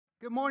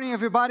Good morning,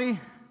 everybody.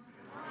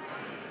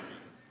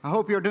 I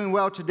hope you're doing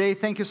well today.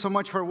 Thank you so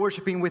much for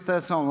worshiping with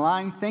us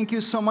online. Thank you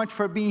so much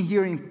for being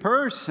here in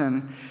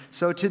person.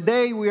 So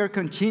today we are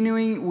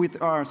continuing with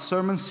our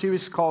sermon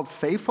series called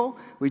Faithful.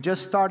 We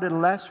just started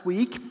last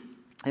week.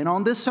 And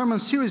on this sermon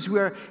series, we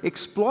are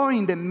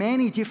exploring the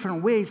many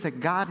different ways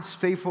that God is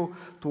faithful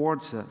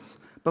towards us.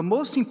 But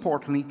most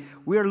importantly,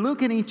 we are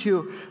looking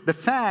into the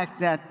fact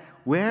that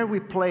where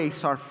we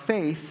place our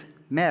faith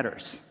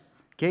matters.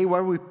 Okay,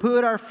 where we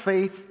put our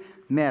faith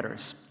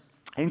matters.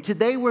 And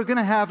today we're going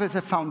to have as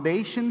a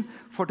foundation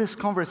for this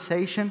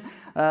conversation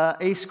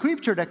a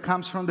scripture that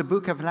comes from the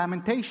book of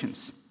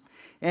Lamentations.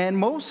 And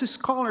most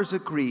scholars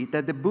agree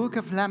that the book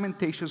of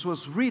Lamentations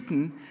was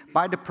written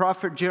by the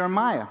prophet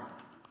Jeremiah.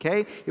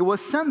 Okay? It was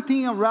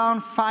something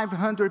around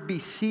 500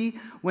 BC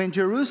when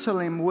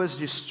Jerusalem was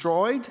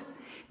destroyed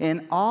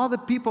and all the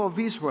people of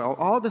Israel,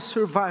 all the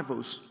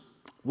survivors,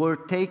 were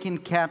taken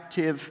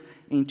captive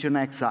into an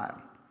exile.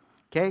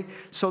 Okay,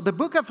 so the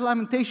book of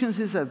Lamentations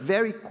is a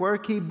very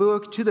quirky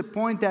book to the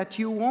point that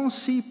you won't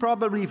see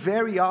probably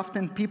very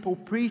often people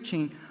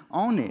preaching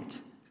on it.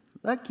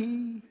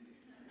 Lucky.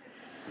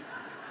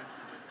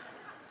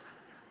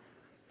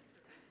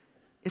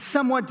 It's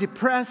somewhat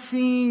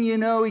depressing,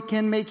 it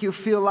can make you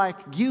feel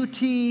like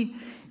guilty,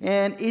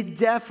 and it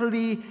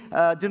definitely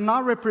does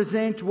not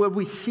represent what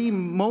we see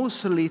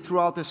mostly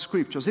throughout the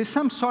scriptures. It's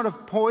some sort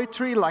of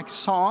poetry like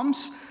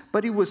Psalms,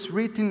 but it was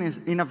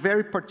written in a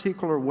very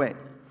particular way.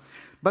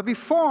 But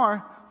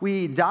before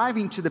we dive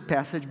into the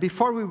passage,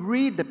 before we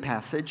read the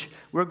passage,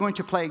 we're going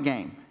to play a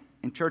game.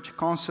 And church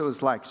council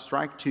is like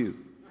strike two.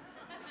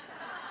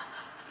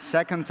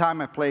 Second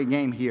time I play a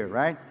game here,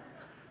 right?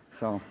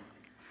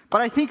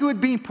 But I think it would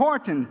be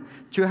important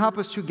to help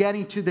us to get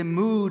into the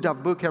mood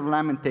of Book of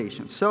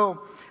Lamentations.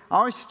 So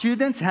our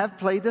students have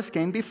played this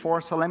game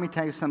before, so let me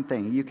tell you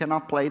something. You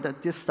cannot play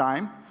that this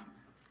time.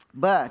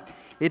 But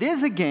it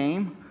is a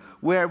game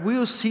where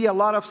we'll see a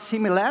lot of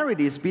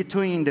similarities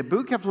between the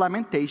book of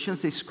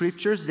Lamentations, the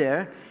scriptures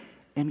there,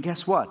 and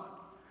guess what?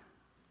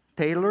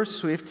 Taylor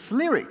Swift's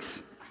lyrics.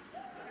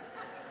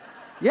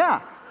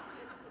 Yeah.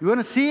 You want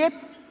to see it?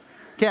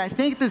 Okay, I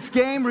think this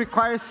game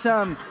requires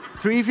some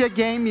trivia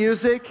game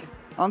music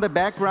on the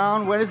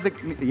background. Where is the...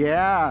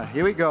 Yeah,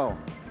 here we go.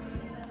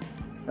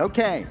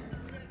 Okay,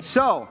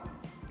 so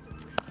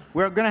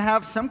we're going to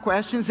have some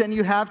questions, and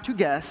you have to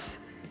guess.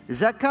 Is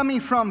that coming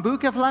from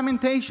Book of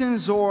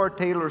Lamentations or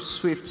Taylor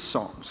Swift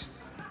songs?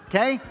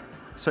 Okay?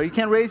 So you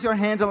can raise your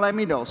hand and let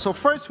me know. So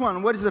first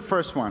one, what is the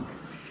first one?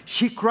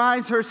 She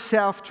cries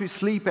herself to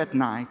sleep at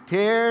night,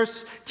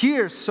 tears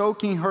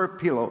soaking her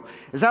pillow.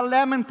 Is that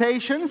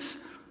Lamentations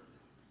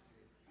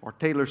or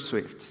Taylor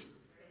Swift?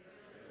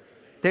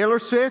 Taylor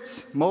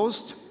Swift?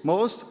 Most?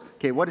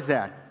 Okay, what is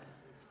that?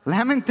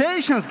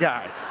 Lamentations,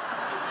 guys.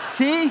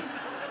 See?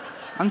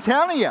 I'm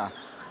telling you.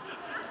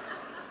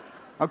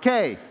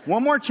 Okay,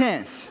 one more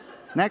chance.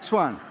 Next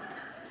one.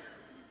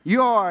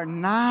 Your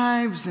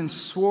knives and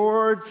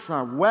swords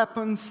are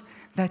weapons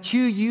that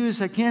you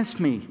use against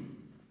me.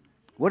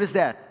 What is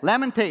that?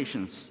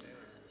 Lamentations.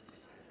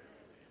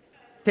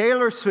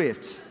 Taylor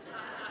Swift.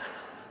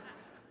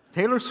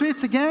 Taylor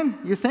Swift again,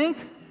 you think?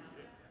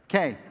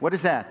 Okay, what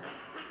is that?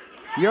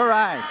 You're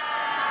right.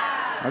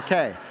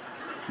 Okay,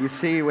 you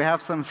see, we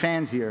have some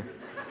fans here.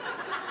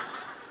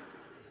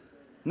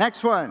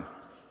 Next one.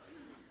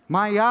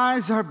 My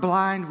eyes are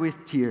blind with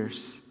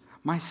tears.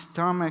 My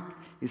stomach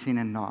is in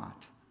a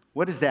knot.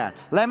 What is that?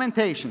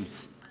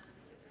 Lamentations.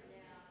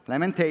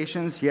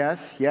 Lamentations,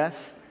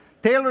 yes.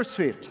 Taylor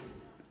Swift.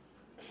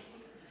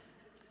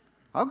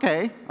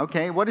 Okay,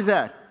 what is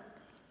that?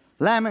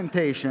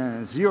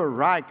 Lamentations. You're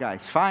right,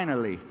 guys,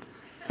 finally.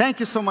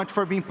 Thank you so much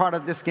for being part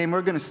of this game.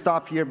 We're going to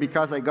stop here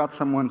because I got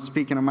someone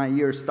speaking in my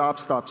ear. Stop.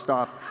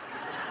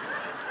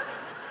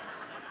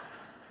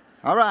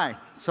 All right,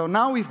 so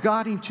now we've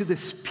got into the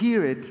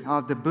spirit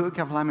of the book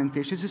of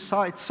Lamentations. You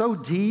saw it's so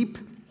deep.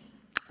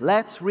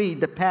 Let's read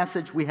the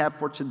passage we have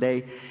for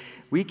today.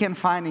 We can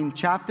find in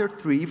chapter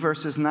 3,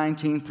 verses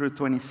 19 through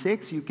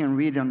 26. You can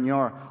read on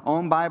your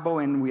own Bible,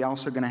 and we're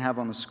also going to have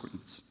on the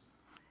screens.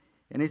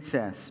 And it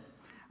says,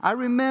 I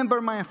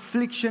remember my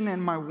affliction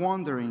and my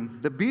wandering,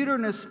 the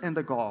bitterness and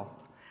the gall.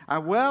 I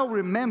well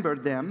remember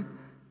them,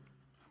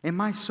 and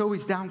my soul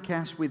is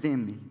downcast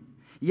within me.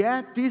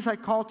 Yet these I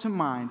call to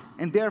mind,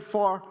 and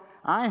therefore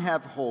I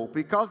have hope.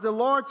 Because the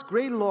Lord's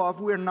great love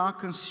we are not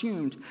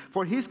consumed,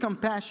 for his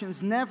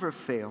compassions never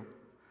fail.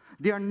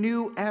 They are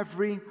new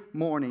every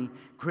morning.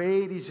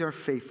 Great is your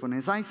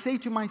faithfulness. I say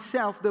to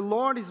myself, the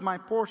Lord is my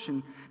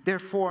portion,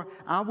 therefore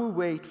I will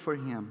wait for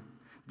him.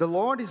 The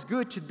Lord is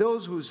good to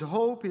those whose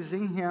hope is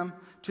in him,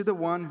 to the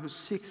one who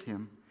seeks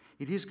him.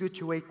 It is good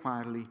to wait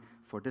quietly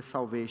for the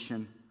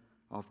salvation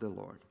of the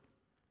Lord.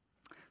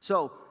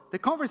 So, the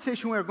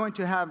conversation we're going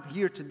to have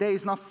here today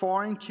is not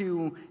foreign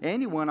to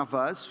any one of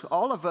us.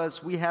 All of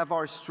us, we have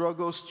our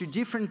struggles to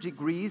different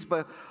degrees,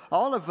 but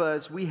all of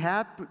us, we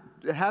have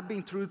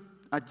been through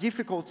a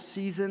difficult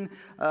season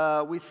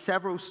with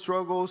several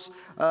struggles.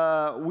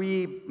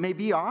 We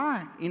maybe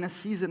are in a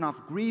season of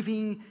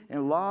grieving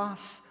and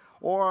loss,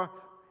 or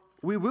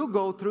we will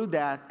go through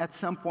that at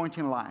some point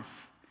in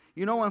life.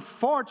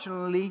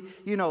 Unfortunately,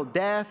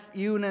 death,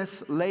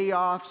 illness,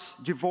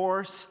 layoffs,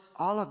 divorce,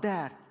 all of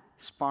that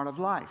is part of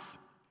life.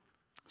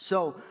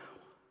 So,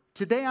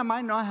 today I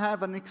might not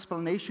have an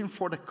explanation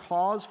for the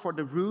cause, for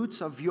the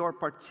roots of your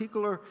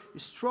particular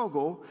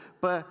struggle,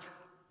 but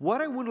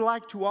what I would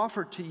like to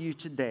offer to you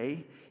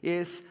today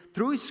is,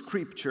 through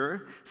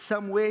Scripture,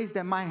 some ways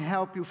that might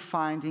help you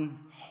finding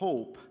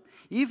hope,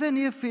 even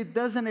if it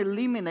doesn't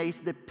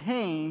eliminate the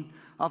pain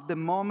of the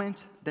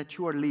moment that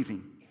you are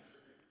living.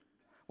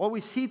 What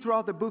we see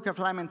throughout the book of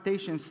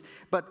Lamentations,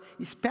 but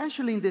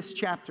especially in this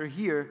chapter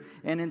here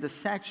and in the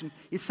section,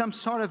 is some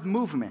sort of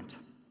movement.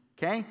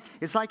 Okay?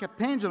 It's like a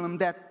pendulum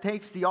that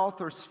takes the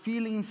author's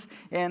feelings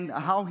and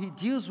how he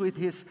deals with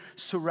his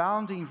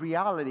surrounding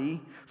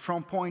reality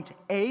from point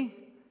A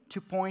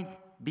to point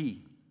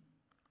B.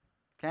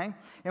 Okay?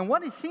 And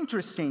what is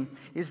interesting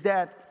is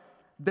that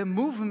the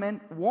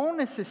movement won't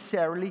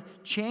necessarily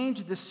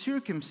change the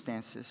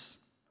circumstances,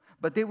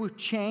 but they will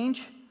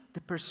change the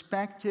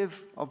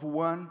perspective of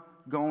one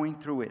going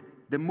through it.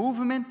 The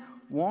movement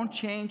won't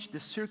change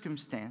the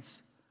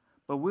circumstance,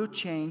 but will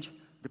change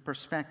the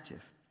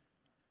perspective.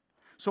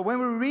 So when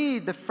we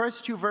read the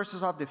first two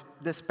verses of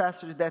this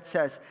passage that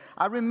says,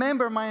 I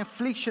remember my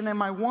affliction and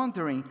my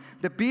wandering,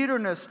 the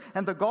bitterness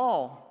and the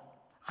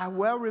gall. I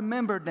well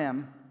remember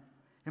them,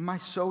 and my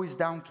soul is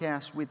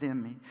downcast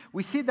within me.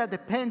 We see that the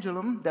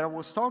pendulum that I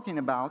was talking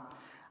about,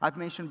 I've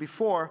mentioned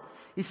before,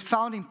 is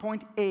found in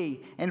point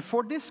A. And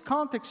for this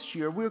context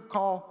here, we'll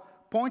call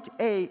point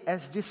A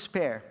as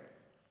despair.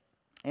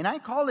 And I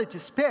call it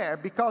despair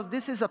because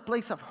this is a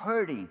place of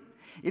hurting.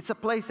 It's a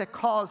place that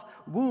causes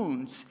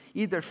wounds,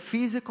 either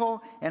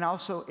physical and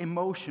also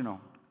emotional.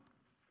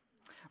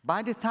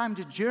 By the time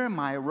that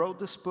Jeremiah wrote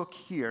this book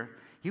here,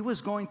 he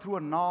was going through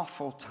an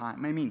awful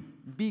time. I mean,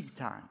 big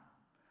time.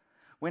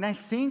 When I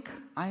think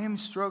I am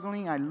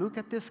struggling, I look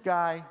at this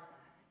guy,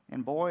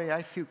 and boy,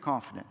 I feel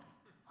confident.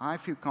 I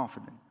feel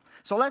confident.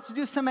 So let's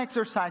do some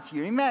exercise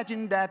here.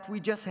 Imagine that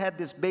we just had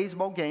this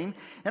baseball game,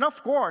 and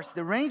of course,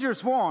 the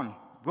Rangers won.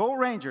 Go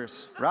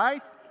Rangers,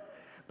 right?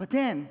 But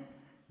then,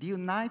 the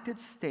United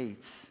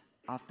States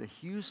of the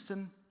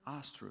Houston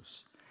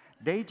Astros,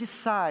 they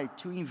decide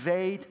to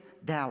invade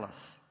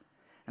Dallas.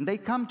 And they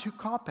come to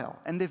Coppell.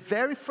 And the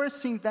very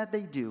first thing that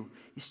they do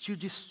is to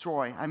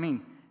destroy,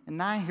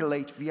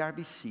 annihilate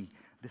VRBC,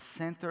 the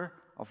center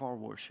of our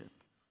worship.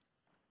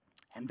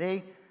 And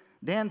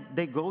then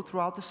they go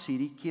throughout the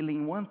city,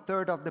 killing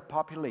 1/3 of the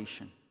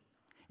population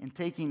and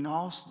taking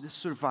all the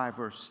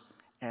survivors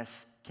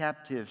as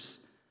captives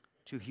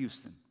to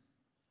Houston.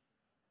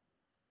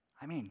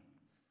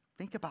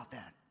 Think about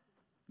that.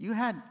 You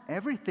had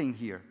everything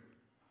here.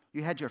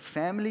 You had your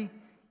family,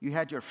 you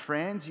had your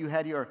friends, you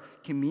had your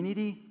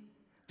community.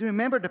 Do you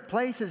remember the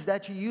places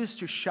that you used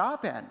to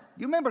shop at?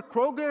 You remember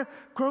Kroger?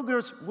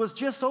 Kroger's was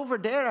just over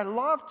there. I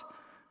loved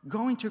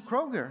going to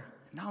Kroger.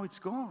 Now it's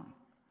gone.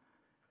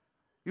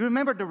 You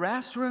remember the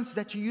restaurants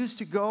that you used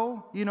to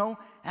go,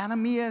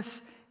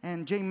 Anamias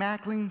and J.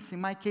 Macklin's, in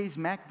my case,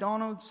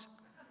 McDonald's?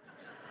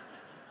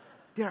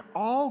 They're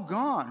all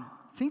gone.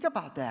 Think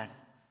about that.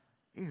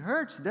 It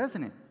hurts,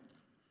 doesn't it?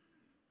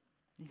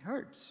 It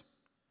hurts.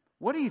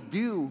 What do you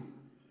do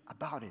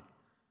about it?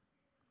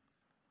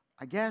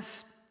 I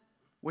guess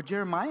what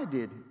Jeremiah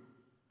did,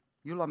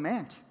 you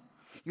lament.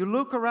 You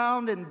look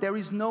around and there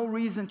is no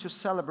reason to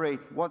celebrate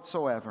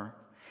whatsoever.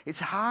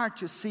 It's hard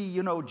to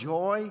see,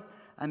 joy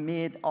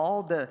amid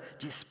all the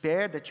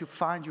despair that you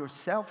find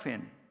yourself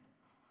in.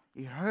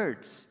 It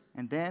hurts,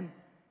 and then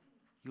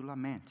you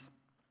lament.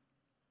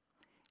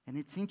 And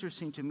it's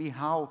interesting to me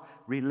how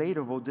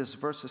relatable these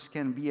verses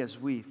can be as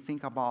we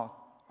think about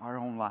our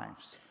own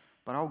lives.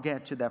 But I'll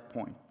get to that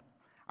point.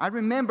 I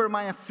remember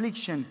my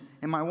affliction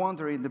and my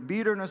wandering, the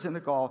bitterness and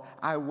the gall.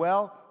 I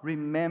well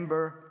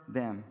remember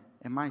them,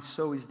 and my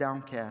soul is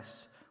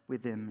downcast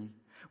within me.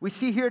 We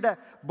see here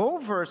that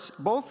both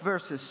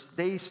verses,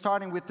 they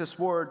starting with this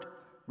word,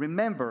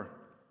 remember.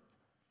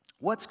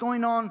 What's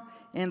going on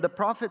in the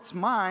prophet's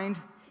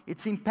mind,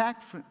 it's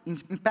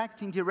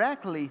impacting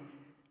directly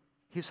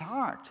his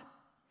heart.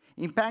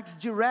 Impacts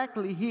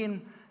directly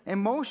him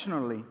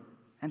emotionally.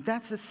 And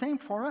that's the same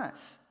for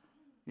us.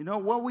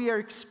 What we are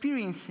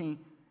experiencing,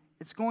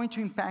 it's going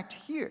to impact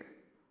here.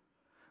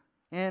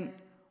 And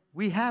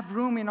we have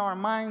room in our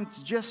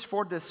minds just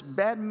for this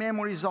bad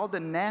memories, all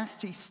the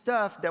nasty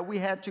stuff that we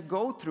had to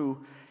go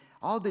through,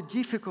 all the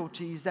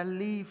difficulties that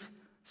leave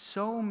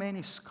so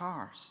many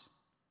scars.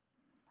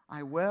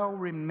 I well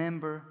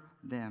remember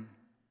them,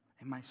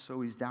 and my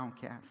soul is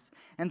downcast.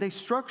 And the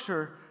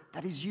structure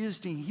that is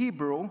used in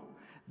Hebrew,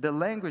 the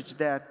language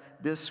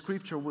that this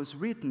scripture was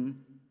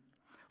written,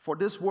 for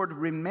this word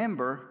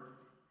remember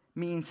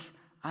means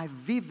I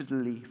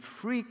vividly,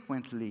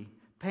 frequently,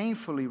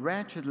 painfully,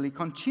 wretchedly,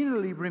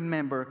 continually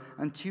remember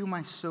until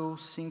my soul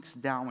sinks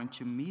down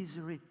into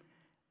misery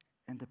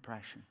and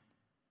depression.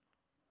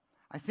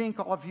 I think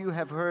all of you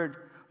have heard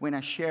when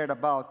I shared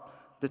about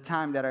the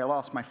time that I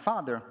lost my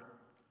father.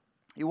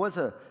 There was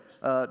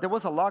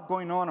a lot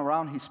going on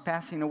around his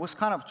passing. It was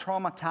kind of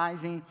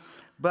traumatizing.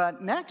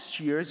 But next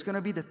year is going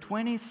to be the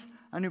 20th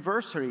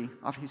anniversary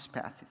of his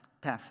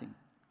passing.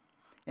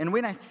 And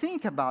when I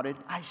think about it,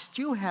 I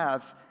still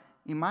have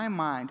in my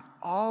mind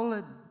all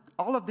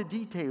of the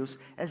details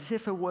as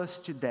if it was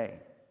today.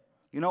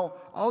 You know,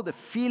 all the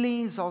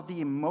feelings, all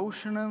the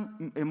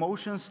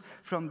emotions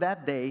from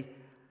that day,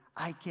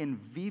 I can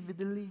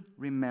vividly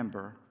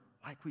remember,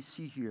 like we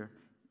see here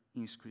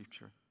in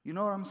Scripture. You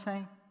know what I'm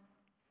saying?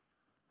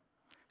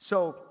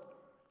 So,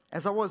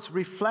 as I was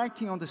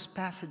reflecting on this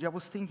passage, I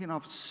was thinking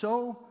of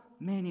so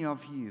many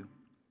of you,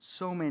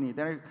 so many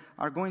that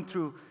are going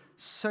through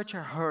such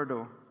a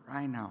hurdle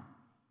right now.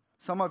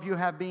 Some of you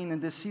have been in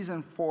this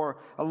season for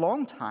a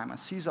long time, a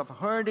season of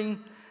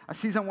hurting, a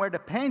season where the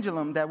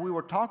pendulum that we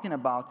were talking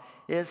about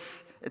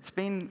it's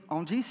been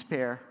on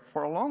despair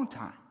for a long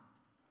time.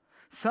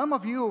 Some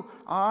of you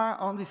are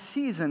on this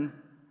season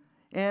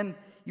and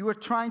you are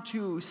trying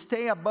to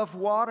stay above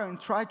water and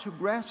try to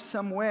grasp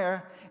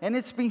somewhere, and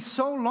it's been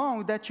so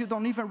long that you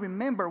don't even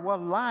remember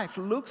what life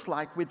looks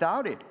like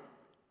without it.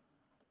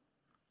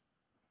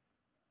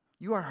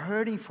 You are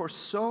hurting for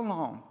so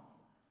long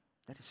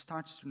that it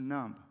starts to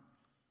numb.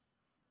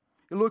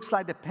 It looks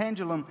like the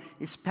pendulum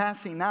is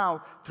passing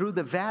now through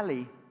the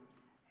valley,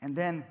 and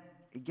then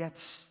it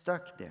gets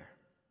stuck there.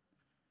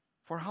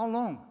 For how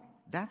long?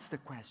 That's the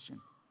question.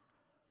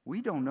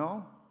 We don't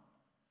know.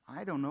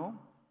 I don't know.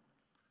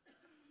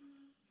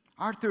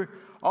 Arthur,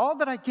 all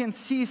that I can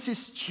see is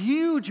this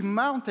huge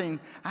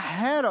mountain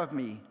ahead of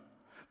me.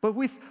 But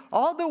with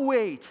all the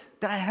weight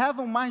that I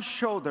have on my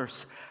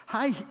shoulders,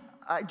 I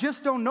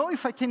just don't know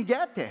if I can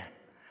get there.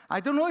 I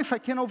don't know if I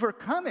can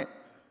overcome it.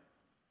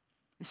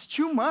 It's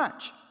too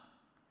much.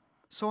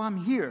 So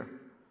I'm here,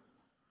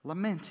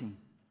 lamenting,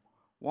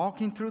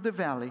 walking through the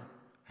valley,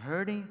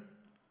 hurting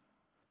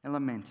and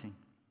lamenting.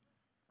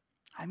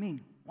 I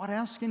mean, what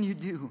else can you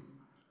do?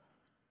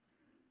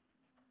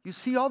 You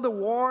see all the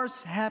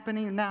wars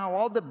happening now,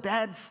 all the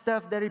bad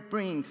stuff that it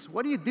brings.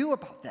 What do you do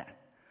about that?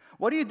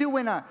 What do you do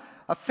when a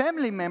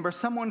family member,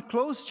 someone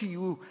close to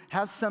you,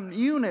 has some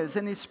illness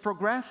and is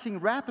progressing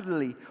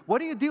rapidly? What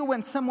do you do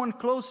when someone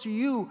close to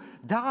you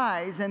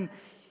dies and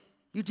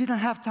you didn't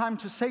have time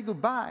to say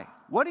goodbye?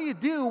 What do you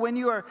do when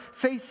you are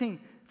facing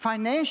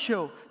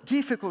financial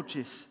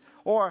difficulties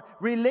or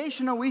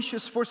relational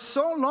issues for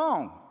so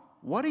long?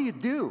 What do you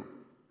do?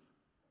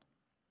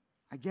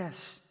 I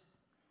guess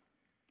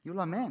you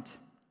lament.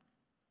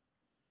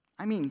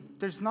 I mean,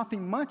 there's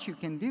nothing much you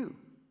can do.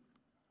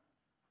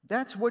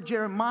 That's what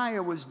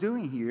Jeremiah was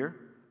doing here,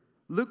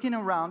 looking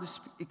around,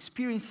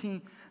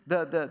 experiencing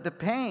the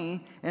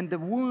pain and the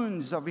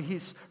wounds of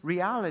his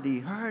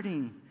reality,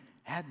 hurting,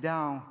 head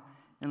down,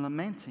 and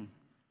lamenting.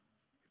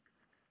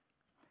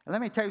 And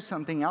let me tell you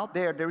something. Out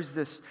there is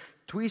this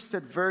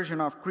twisted version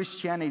of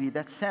Christianity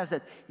that says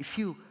that if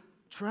you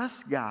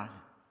trust God,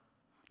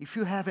 if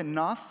you have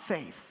enough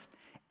faith,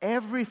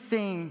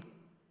 everything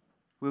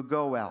will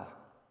go well.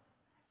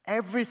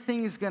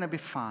 Everything is going to be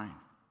fine.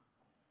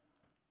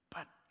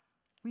 But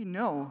we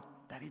know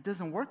that it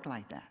doesn't work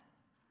like that.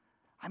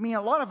 I mean,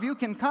 a lot of you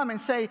can come and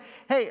say,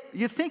 hey,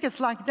 you think it's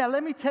like that?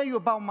 Let me tell you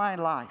about my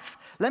life.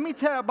 Let me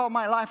tell you about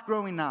my life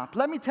growing up.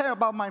 Let me tell you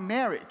about my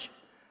marriage.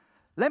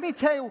 Let me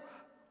tell you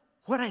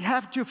what I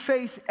have to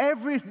face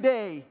every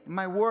day in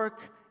my work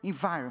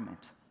environment.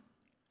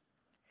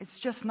 It's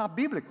just not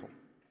biblical.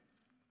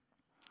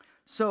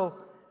 So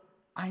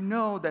I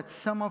know that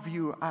some of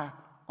you are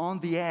on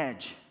the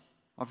edge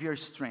of your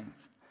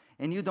strength,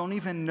 and you don't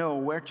even know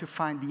where to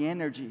find the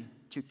energy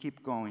to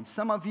keep going.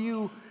 Some of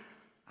you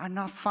are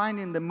not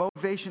finding the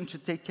motivation to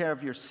take care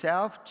of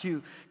yourself,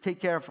 to take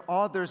care of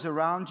others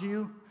around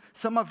you.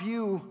 Some of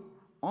you,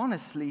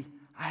 honestly,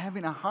 are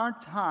having a hard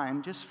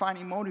time just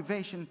finding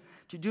motivation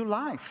to do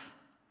life.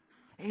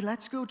 Hey,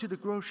 let's go to the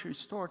grocery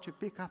store to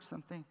pick up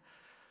something.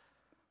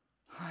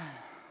 I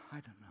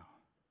don't know.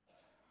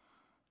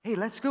 Hey,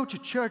 let's go to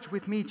church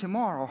with me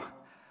tomorrow.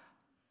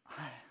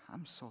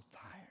 I'm so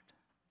tired.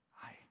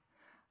 I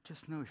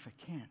just know if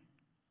I can.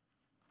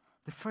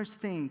 The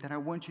first thing that I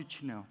want you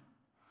to know,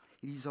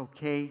 it is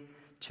okay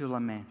to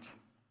lament.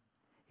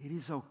 It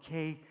is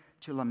okay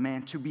to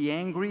lament, to be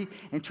angry,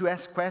 and to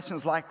ask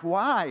questions like,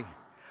 why?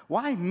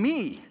 Why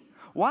me?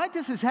 Why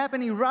this is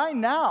happening right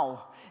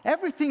now?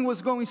 Everything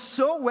was going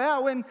so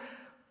well, and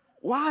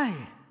why?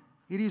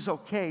 It is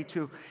okay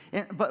to,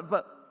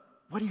 but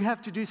what you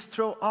have to do is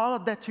throw all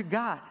of that to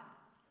God.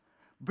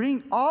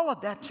 Bring all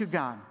of that to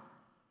God.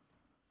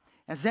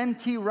 As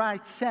N.T.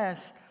 Wright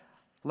says,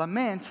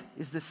 lament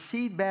is the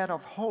seedbed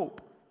of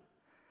hope.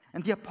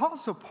 And the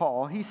Apostle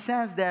Paul, he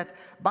says that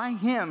by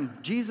him,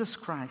 Jesus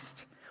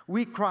Christ,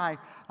 we cry,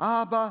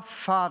 Abba,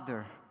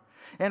 Father.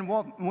 And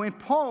when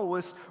Paul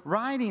was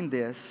writing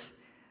this,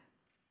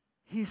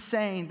 he's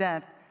saying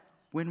that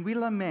when we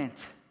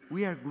lament,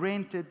 we are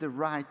granted the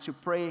right to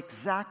pray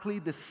exactly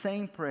the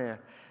same prayer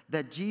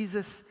that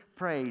Jesus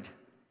prayed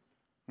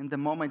in the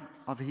moment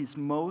of his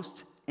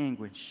most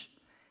anguish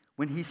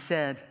when he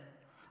said,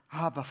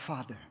 Abba,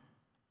 Father,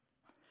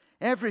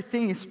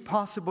 everything is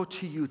possible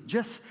to you.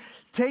 Just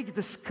take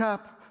this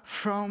cup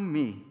from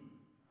me.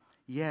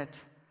 Yet,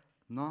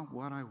 not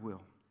what I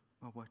will,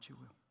 but what you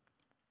will.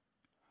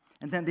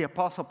 And then the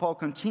Apostle Paul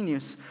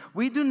continues,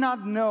 we do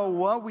not know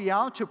what we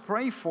ought to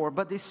pray for,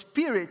 but the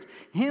Spirit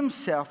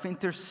himself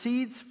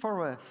intercedes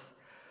for us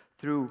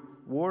through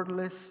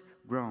wordless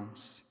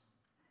groans.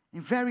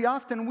 And very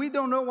often we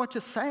don't know what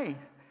to say.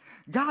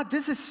 God,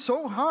 this is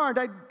so hard,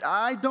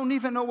 I don't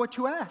even know what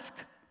to ask.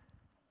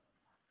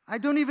 I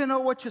don't even know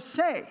what to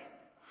say.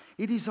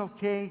 It is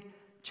okay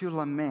to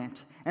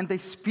lament. And the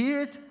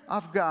Spirit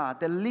of God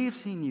that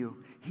lives in you,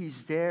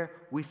 He's there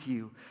with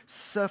you,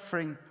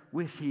 suffering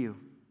with you,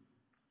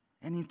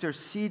 and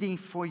interceding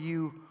for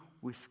you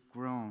with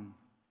groan.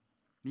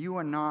 You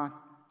are not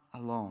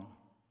alone.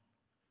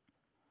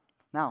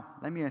 Now,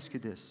 let me ask you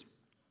this.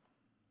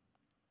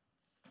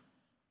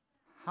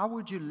 How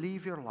would you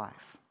live your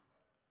life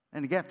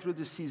and get through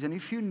the season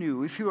if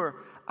you were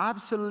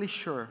absolutely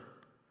sure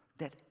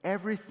that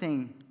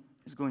everything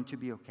is going to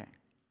be okay?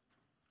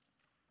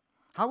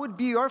 How would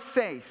be your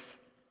faith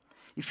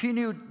if you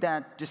knew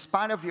that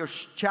despite of your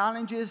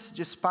challenges,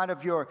 despite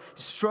of your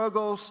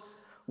struggles,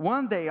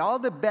 one day all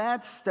the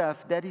bad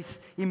stuff that is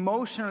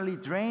emotionally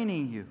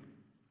draining you,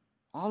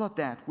 all of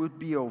that would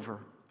be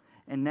over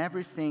and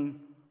everything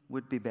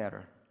would be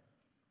better?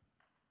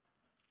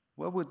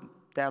 What would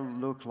that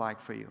look like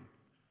for you?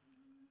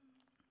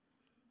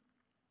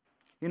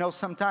 You know,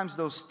 sometimes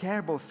those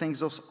terrible things,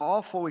 those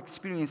awful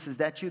experiences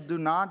that you do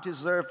not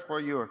deserve for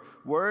your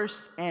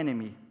worst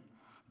enemy,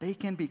 they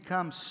can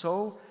become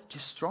so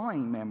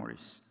destroying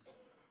memories.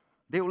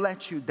 They will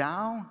let you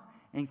down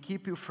and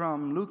keep you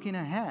from looking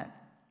ahead.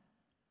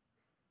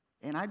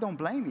 And I don't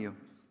blame you.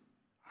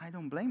 I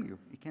don't blame you.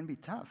 It can be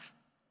tough.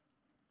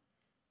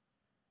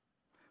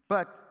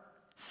 But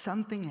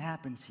something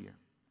happens here.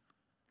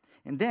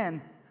 And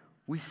then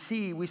we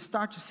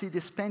start to see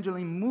this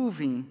pendulum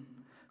moving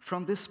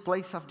from this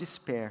place of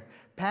despair,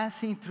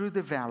 passing through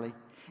the valley.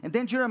 And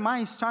then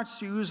Jeremiah starts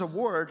to use a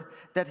word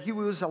that he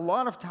will use a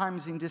lot of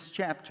times in this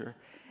chapter.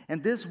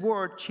 And this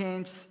word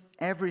changes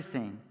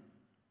everything.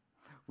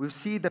 We'll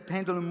see the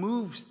pendulum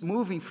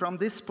moving from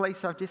this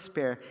place of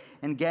despair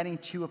and getting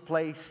to a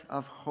place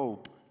of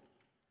hope.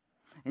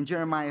 And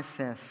Jeremiah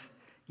says,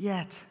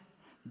 yet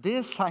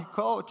this I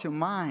call to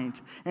mind,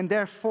 and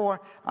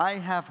therefore I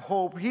have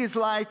hope. He's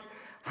like,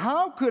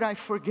 how could I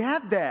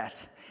forget that?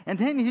 And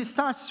then he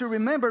starts to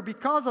remember,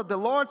 because of the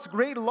Lord's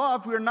great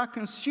love, we are not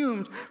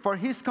consumed, for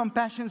his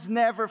compassions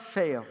never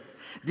fail.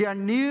 They are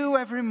new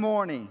every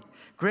morning.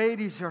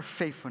 Great is your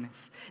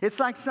faithfulness. It's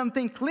like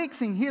something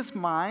clicks in his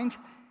mind,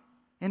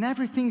 and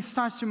everything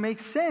starts to make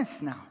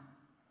sense now,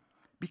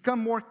 become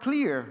more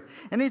clear.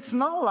 And it's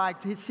not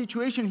like his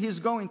situation he's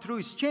going through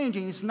is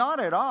changing. It's not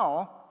at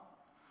all.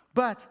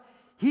 But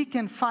he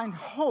can find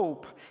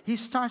hope. He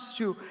starts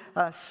to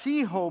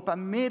see hope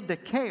amid the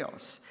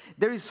chaos.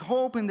 There is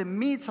hope in the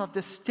midst of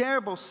this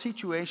terrible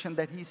situation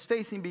that he's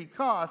facing,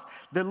 because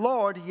the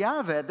Lord,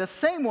 Yahweh, the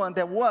same one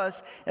that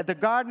was at the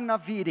Garden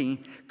of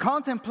Eden,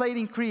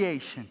 contemplating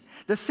creation,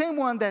 the same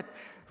one that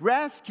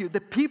rescued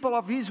the people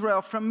of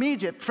Israel from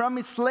Egypt,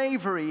 from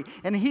slavery,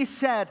 and he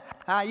said,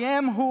 I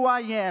am who I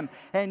am,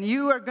 and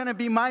you are going to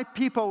be my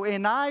people,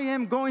 and I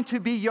am going to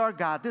be your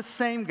God. This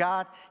same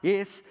God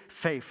is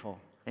faithful.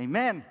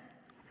 Amen.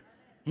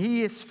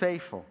 He is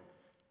faithful.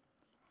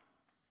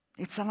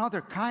 It's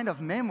another kind of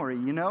memory,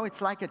 you know.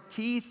 It's like a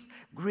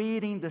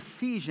teeth-gritting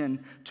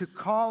decision to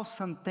call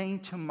something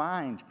to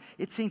mind.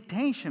 It's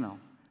intentional.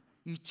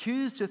 You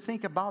choose to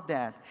think about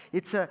that.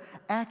 It's an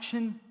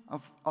action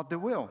of the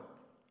will.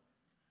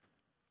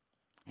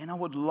 And I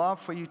would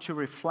love for you to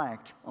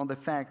reflect on the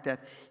fact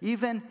that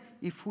even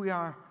if we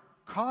are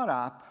caught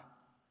up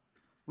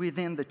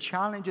within the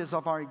challenges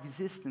of our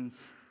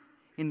existence,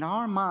 in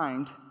our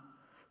mind,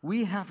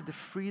 we have the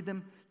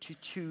freedom to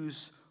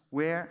choose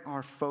where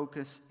our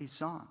focus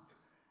is on.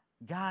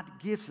 God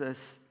gives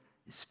us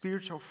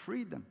spiritual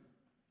freedom.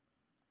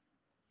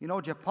 You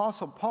know, the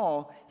Apostle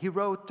Paul, he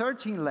wrote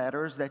 13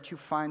 letters that you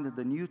find in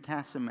the New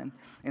Testament,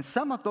 and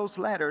some of those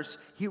letters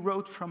he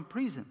wrote from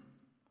prison.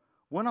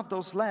 One of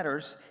those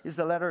letters is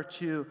the letter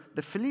to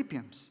the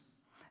Philippians.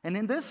 And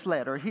in this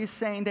letter, he's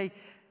saying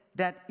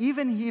that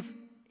even if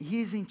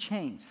he's in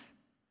chains,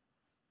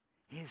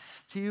 he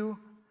still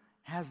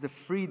has the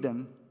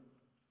freedom,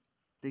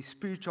 the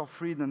spiritual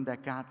freedom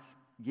that God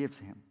gives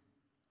him.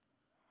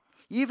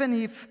 Even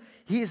if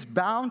he is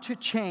bound to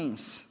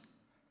chains,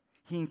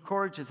 he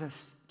encourages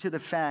us to the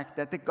fact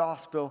that the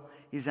gospel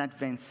is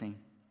advancing.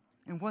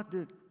 And what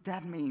did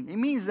that mean? It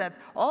means that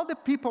all the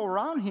people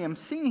around him,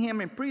 seeing him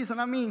in prison,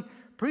 I mean,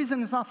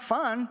 prison is not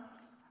fun.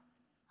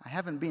 I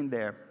haven't been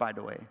there, by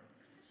the way.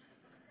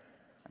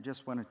 I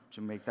just wanted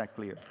to make that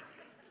clear.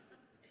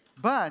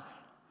 But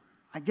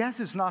I guess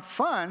it's not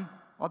fun.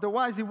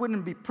 Otherwise, it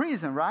wouldn't be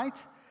prison, right?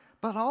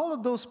 But all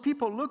of those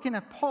people looking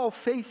at Paul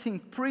facing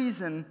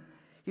prison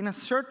in a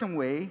certain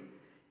way,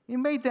 it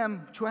made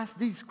them to ask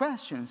these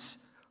questions.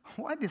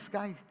 Why this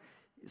guy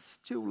is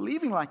still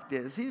living like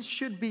this. He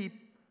should be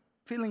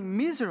feeling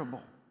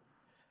miserable.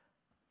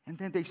 And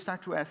then they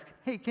start to ask,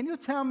 hey, can you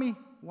tell me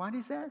what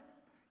is that?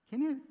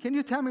 Can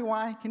you tell me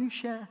why? Can you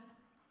share?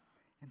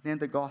 And then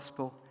the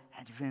gospel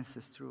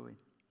advances through it.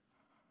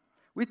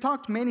 We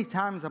talked many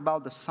times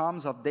about the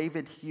Psalms of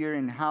David here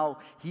and how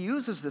he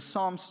uses the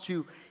Psalms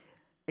to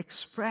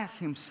express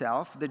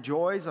himself, the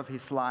joys of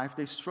his life,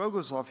 the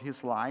struggles of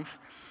his life.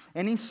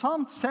 And in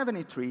Psalm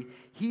 73,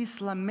 he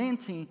is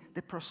lamenting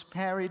the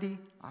prosperity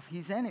of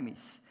his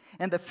enemies.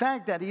 And the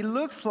fact that it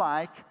looks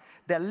like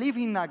that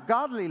living a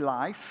godly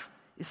life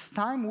is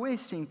time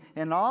wasting,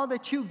 and all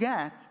that you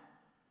get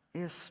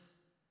is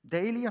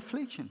daily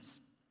afflictions.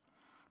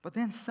 But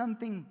then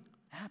something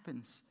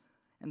happens,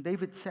 and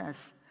David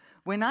says,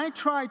 when I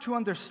tried to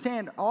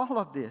understand all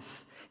of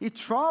this, it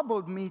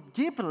troubled me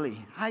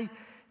deeply. I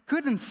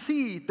couldn't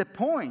see the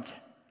point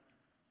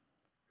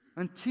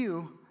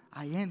until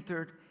I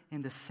entered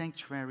in the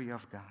sanctuary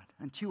of God,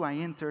 until I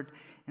entered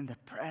in the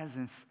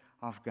presence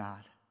of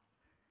God.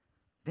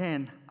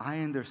 Then I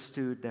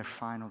understood their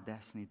final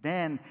destiny.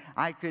 Then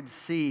I could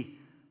see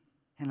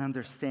and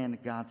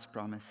understand God's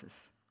promises.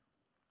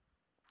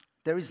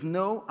 There is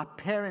no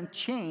apparent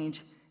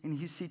change in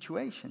his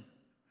situation,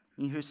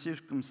 in his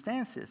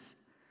circumstances.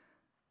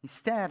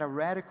 Instead, a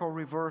radical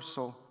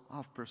reversal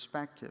of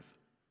perspective.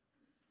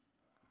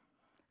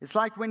 It's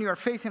like when you are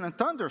facing a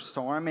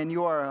thunderstorm and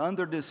you are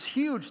under this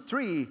huge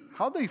tree.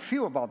 How do you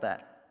feel about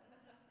that?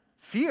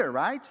 Fear,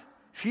 right?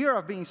 Fear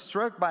of being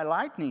struck by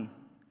lightning,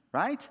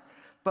 right?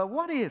 But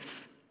what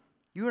if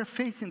you are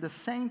facing the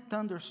same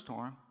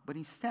thunderstorm, but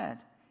instead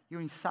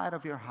you're inside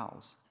of your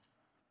house?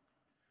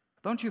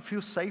 Don't you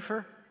feel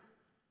safer?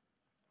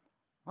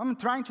 What I'm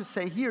trying to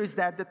say here is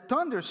that the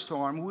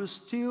thunderstorm will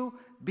still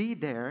be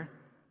there,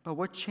 but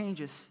what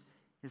changes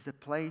is the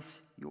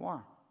place you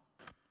are.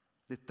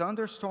 The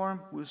thunderstorm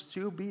will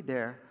still be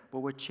there, but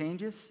what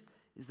changes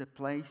is the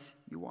place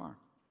you are.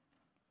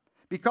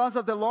 Because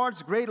of the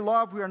Lord's great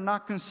love, we are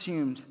not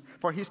consumed,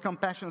 for his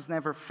compassions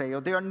never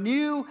fail. They are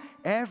new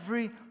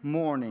every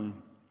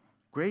morning.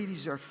 Great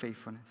is your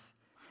faithfulness.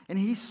 And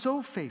he's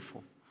so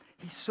faithful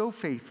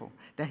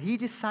that he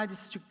decided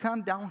to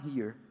come down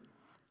here,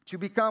 to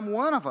become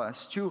one of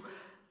us, to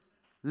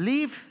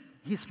leave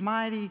his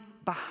mighty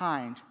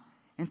behind,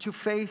 and to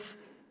face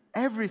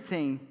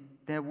everything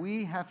that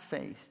we have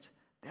faced,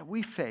 that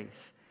we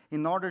face,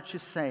 in order to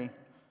say,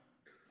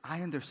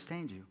 I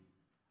understand you,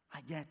 I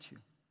get you.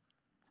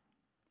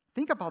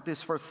 Think about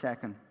this for a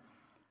second.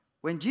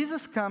 When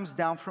Jesus comes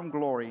down from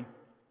glory,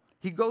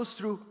 he goes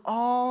through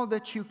all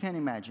that you can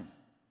imagine,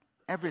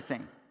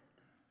 everything.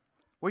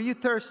 Were you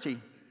thirsty?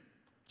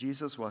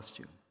 Jesus was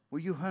too. Were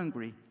you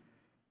hungry?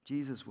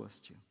 Jesus was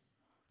too.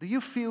 Do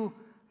you feel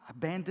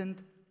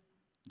abandoned?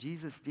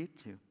 Jesus did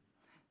too.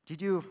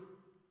 Did you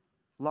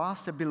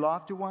lost a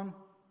beloved one?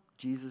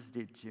 Jesus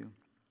did too.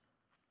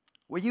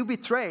 Were you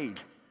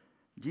betrayed?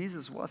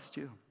 Jesus was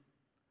too.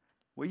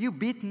 Were you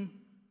beaten?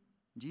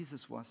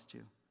 Jesus was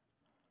too.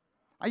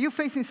 Are you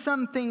facing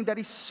something that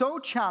is so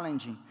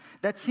challenging,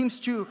 that seems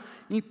to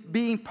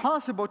be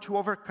impossible to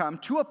overcome,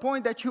 to a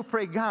point that you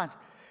pray, God,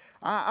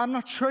 I'm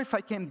not sure if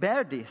I can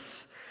bear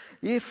this.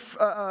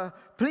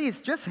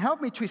 Please, just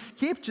help me to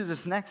skip to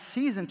this next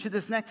season, to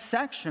this next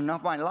section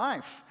of my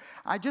life.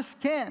 I just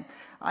can't.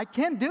 I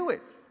can't do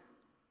it.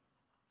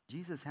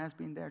 Jesus has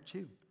been there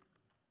too.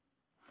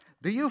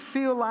 Do you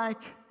feel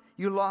like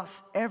you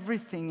lost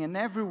everything and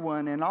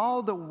everyone, and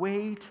all the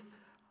weight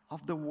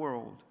of the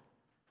world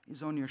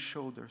is on your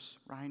shoulders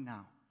right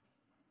now?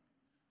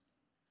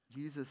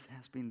 Jesus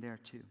has been there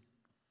too.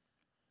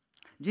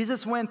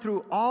 Jesus went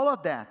through all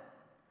of that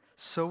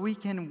so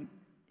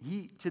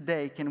he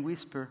today can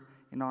whisper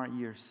in our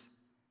ears,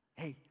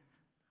 hey,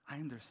 I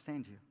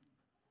understand you.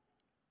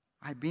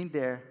 I've been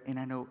there and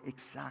I know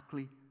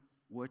exactly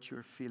what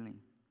you're feeling,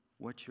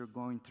 what you're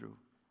going through.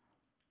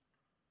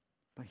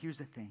 But here's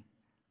the thing,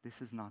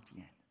 this is not the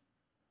end.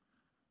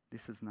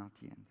 This is not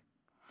the end.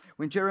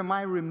 When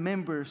Jeremiah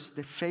remembers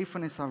the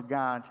faithfulness of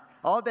God,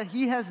 all that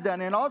he has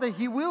done and all that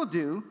he will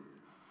do,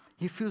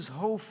 he feels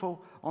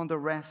hopeful on the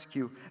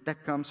rescue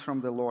that comes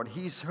from the Lord.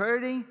 He's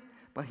hurting,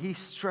 but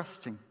he's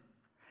trusting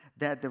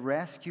that the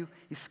rescue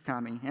is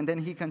coming. And then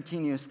he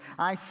continues,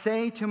 I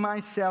say to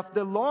myself,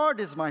 the Lord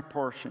is my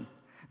portion.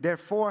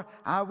 Therefore,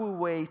 I will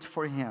wait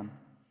for him.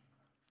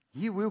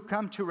 He will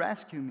come to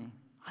rescue me.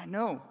 I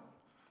know.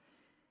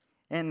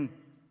 And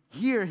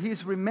here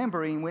he's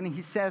remembering when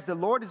he says, the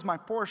Lord is my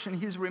portion,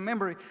 he's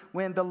remembering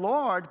when the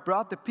Lord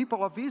brought the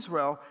people of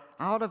Israel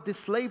out of the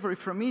slavery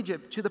from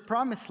Egypt to the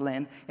promised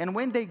land. And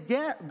when they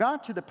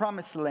got to the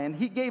promised land,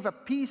 he gave a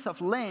piece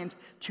of land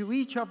to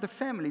each of the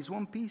families.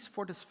 One piece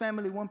for this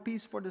family, one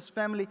piece for this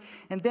family.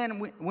 And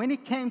then when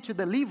it came to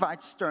the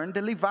Levites' turn,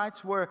 the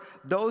Levites were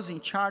those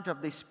in charge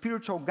of the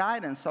spiritual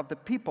guidance of the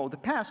people, the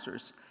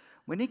pastors.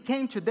 When it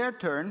came to their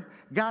turn,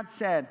 God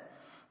said,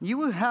 you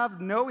will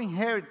have no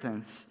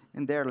inheritance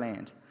in their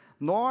land,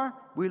 nor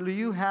will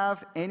you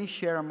have any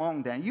share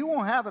among them. You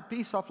won't have a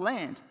piece of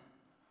land.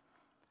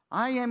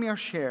 I am your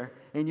share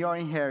and your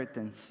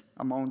inheritance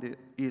among the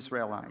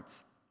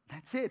Israelites.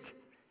 That's it.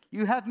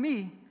 You have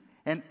me,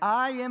 and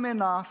I am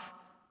enough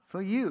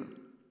for you,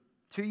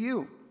 to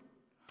you.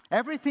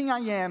 Everything I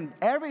am,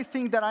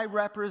 everything that I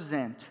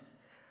represent,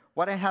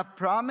 what I have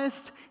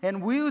promised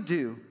and will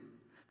do,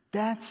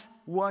 that's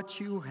what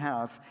you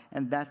have,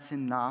 and that's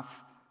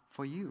enough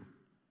for you.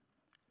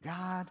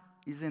 God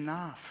is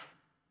enough.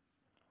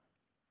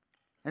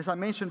 As I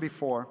mentioned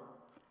before,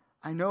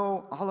 I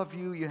know all of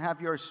you, you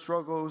have your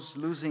struggles,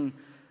 losing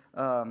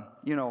a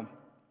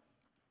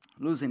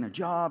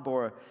job,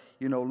 or,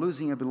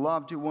 losing a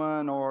beloved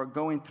one, or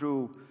going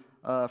through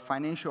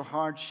financial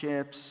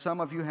hardships. Some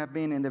of you have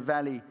been in the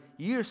valley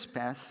years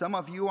past. Some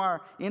of you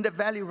are in the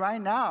valley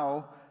right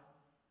now.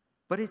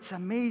 But it's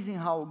amazing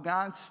how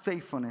God's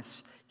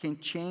faithfulness can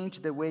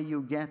change the way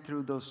you get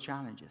through those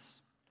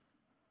challenges.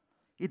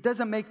 It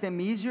doesn't make them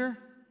easier,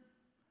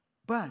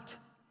 but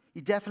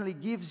it definitely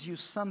gives you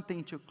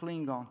something to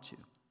cling on to.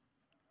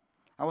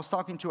 I was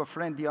talking to a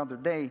friend the other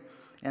day,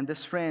 and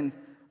this friend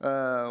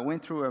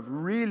went through a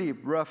really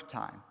rough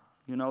time.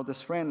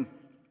 This friend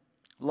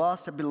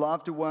lost a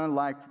beloved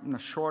one in a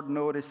short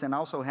notice, and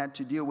also had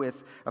to deal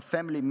with a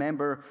family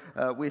member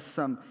with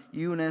some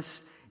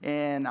illness.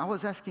 And I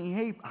was asking,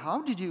 hey,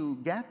 how did you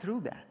get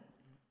through that?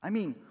 I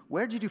mean,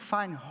 where did you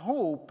find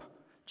hope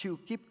to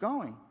keep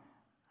going?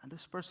 And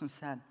this person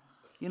said,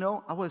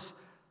 I was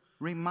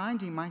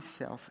reminding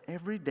myself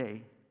every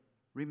day,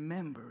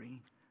 remembering,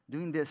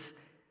 doing this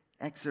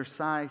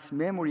exercise,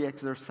 memory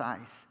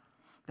exercise,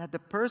 that the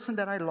person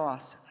that I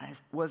lost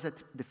was at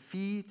the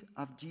feet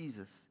of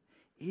Jesus,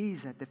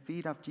 is at the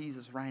feet of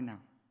Jesus right now.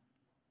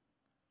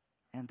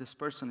 And this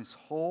person is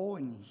whole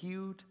and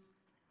healed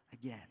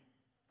again.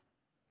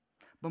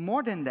 But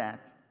more than that,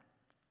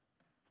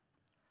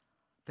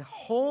 the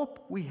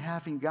hope we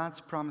have in God's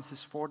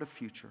promises for the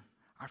future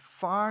are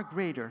far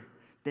greater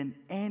than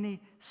any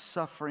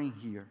suffering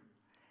here.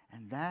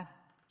 And that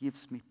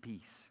gives me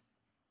peace.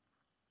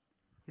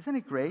 Isn't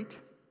it great?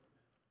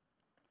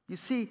 You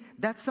see,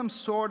 that's some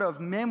sort of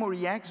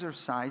memory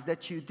exercise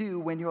that you do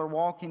when you're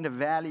walking the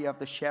valley of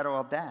the shadow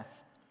of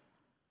death.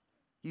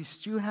 You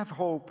still have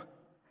hope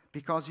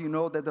because you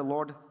know that the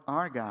Lord,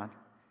 our God,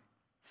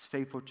 is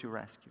faithful to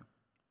rescue.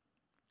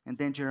 And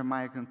then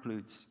Jeremiah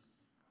concludes,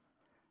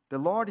 the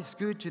Lord is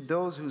good to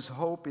those whose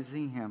hope is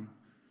in Him,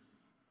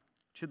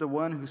 to the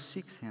one who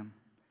seeks Him.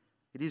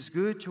 It is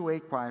good to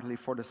wait quietly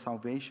for the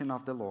salvation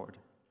of the Lord.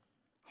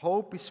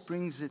 Hope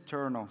springs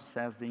eternal,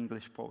 says the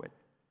English poet,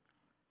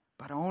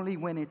 but only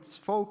when its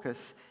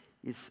focus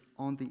is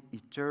on the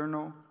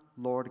eternal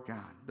Lord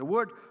God. The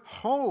word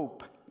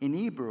hope in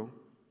Hebrew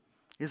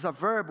is a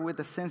verb with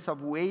a sense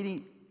of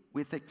waiting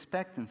with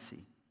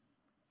expectancy.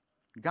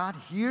 God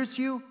hears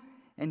you,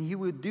 and He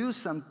will do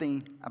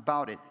something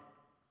about it.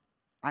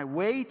 I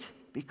wait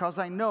because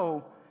I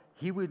know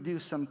He will do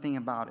something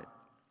about it.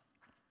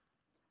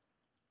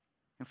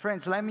 And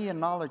friends, let me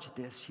acknowledge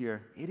this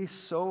here. It is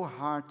so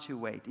hard to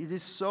wait. It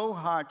is so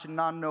hard to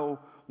not know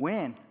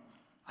when.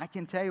 I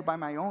can tell you by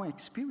my own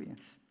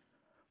experience.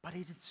 But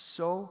it is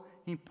so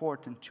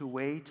important to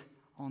wait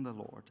on the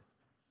Lord.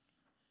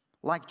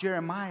 Like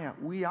Jeremiah,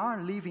 we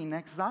are living in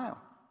exile.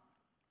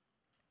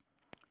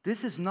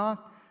 This is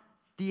not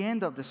the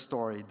end of the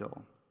story,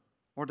 though,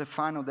 or the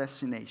final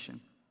destination.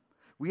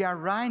 We are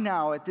right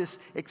now at this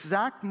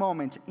exact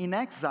moment in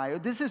exile.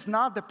 This is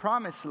not the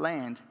promised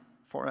land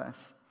for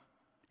us.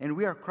 And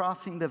we are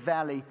crossing the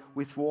valley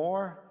with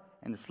war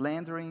and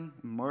slandering,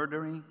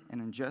 murdering,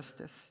 and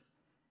injustice.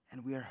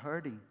 And we are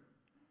hurting.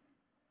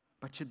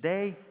 But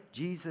today,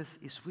 Jesus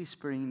is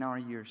whispering in our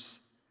ears,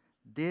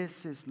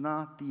 this is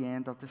not the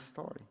end of the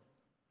story.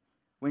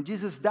 When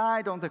Jesus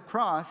died on the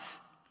cross,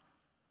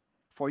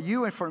 for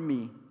you and for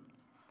me,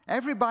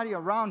 everybody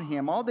around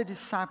Him, all the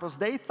disciples,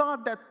 they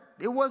thought that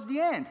it was the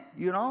end,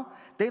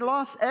 They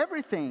lost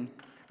everything.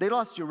 They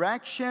lost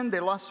direction. They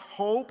lost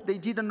hope. They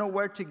didn't know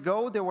where to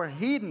go. They were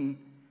hidden.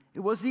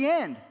 It was the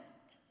end.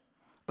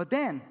 But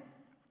then,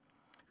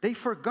 they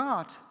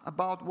forgot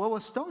about what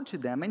was told to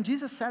them. And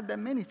Jesus said that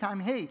many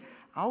times, hey,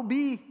 I'll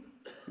be,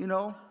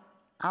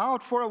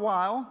 out for a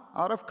while,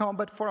 out of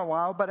combat for a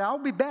while, but I'll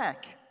be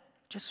back.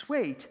 Just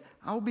wait.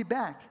 I'll be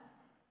back.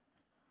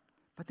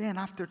 But then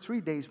after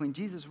 3 days, when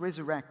Jesus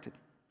resurrected,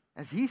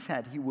 as He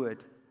said He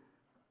would,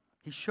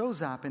 He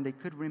shows up and they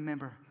could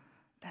remember,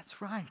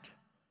 that's right.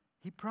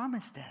 He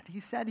promised that. He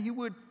said He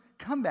would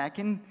come back,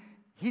 and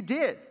He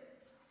did.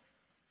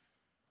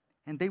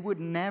 And they would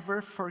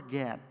never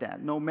forget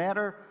that. No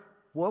matter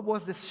what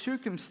was the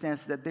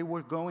circumstance that they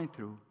were going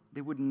through,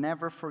 they would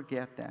never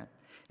forget that.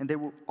 And they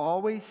will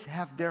always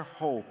have their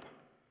hope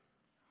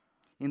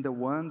in the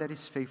one that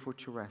is faithful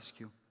to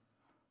rescue,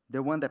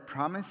 the one that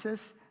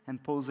promises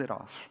and pulls it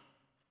off.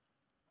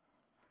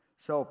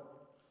 So,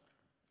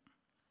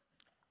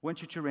 I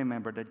want you to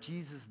remember that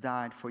Jesus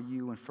died for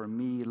you and for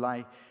me,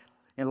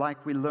 and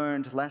like we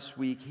learned last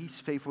week, He's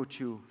faithful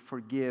to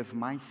forgive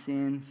my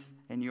sins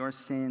and your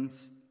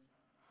sins.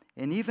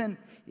 And even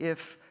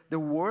if the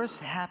worst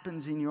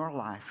happens in your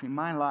life, in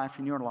my life,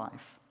 in your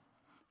life,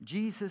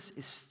 Jesus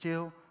is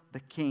still the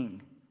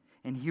King,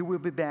 and He will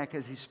be back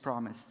as He's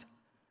promised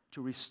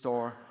to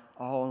restore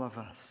all of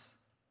us.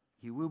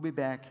 He will be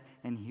back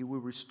and He will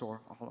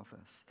restore all of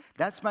us.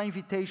 That's my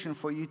invitation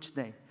for you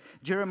today.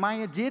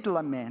 Jeremiah did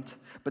lament,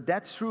 but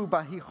that's true,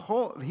 but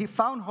he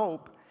found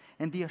hope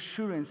and the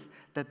assurance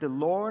that the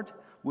Lord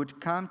would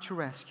come to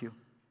rescue.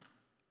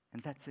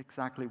 And that's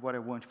exactly what I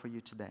want for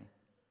you today.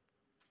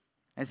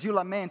 As you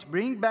lament,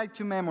 bring back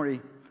to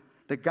memory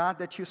the God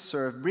that you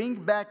serve. Bring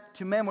back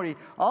to memory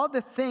all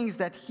the things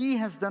that He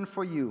has done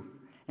for you,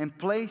 and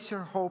place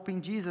your hope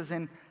in Jesus.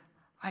 And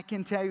I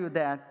can tell you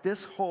that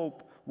this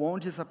hope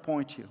won't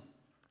disappoint you.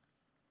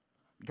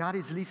 God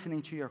is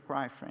listening to your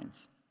cry,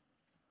 friends.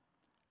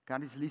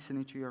 God is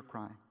listening to your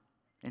cry.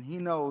 And He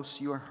knows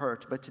you are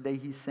hurt, but today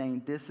He's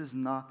saying, this is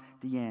not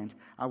the end.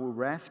 I will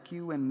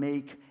rescue and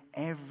make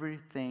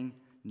everything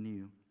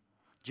new.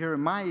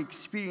 Jeremiah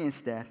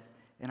experienced that,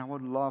 and I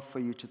would love for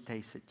you to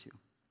taste it too.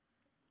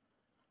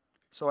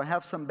 So I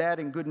have some bad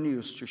and good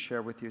news to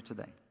share with you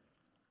today.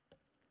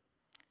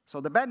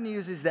 So the bad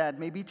news is that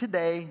maybe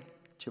today,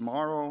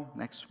 tomorrow,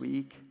 next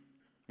week,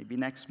 maybe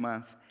next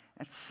month,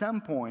 at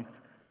some point,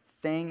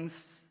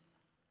 things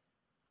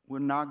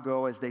will not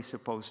go as they're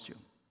supposed to.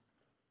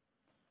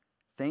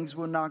 Things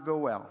will not go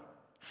well.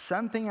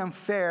 Something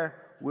unfair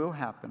will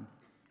happen.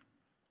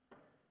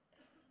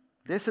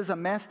 This is a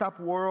messed up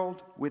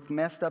world with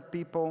messed up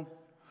people.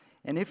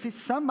 And if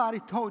somebody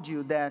told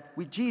you that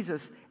with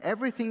Jesus,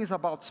 everything is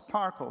about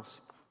sparkles,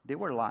 they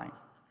were lying.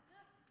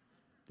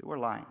 They were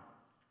lying.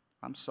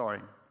 I'm sorry.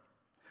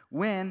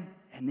 When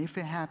and if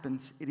it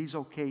happens, it is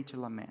okay to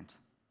lament.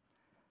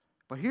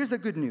 But here's the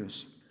good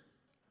news.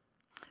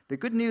 The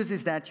good news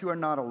is that you are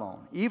not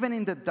alone. Even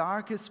in the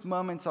darkest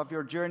moments of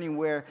your journey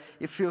where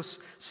it feels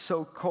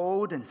so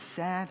cold and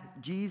sad,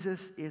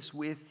 Jesus is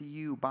with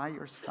you, by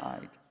your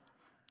side.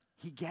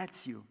 He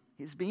gets you.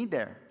 He's been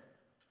there.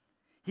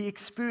 He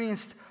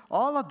experienced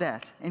all of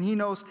that, and He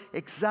knows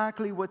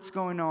exactly what's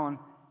going on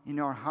in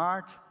your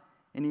heart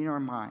and in your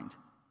mind.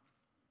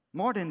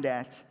 More than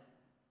that,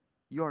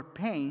 your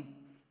pain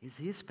is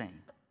His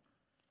pain.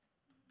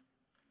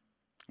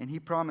 And He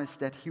promised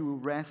that He will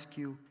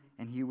rescue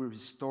and He will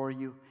restore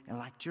you. And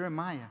like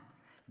Jeremiah,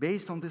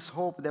 based on this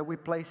hope that we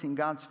place in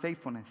God's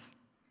faithfulness,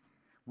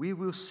 we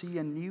will see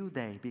a new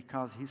day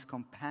because His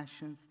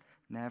compassions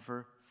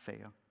never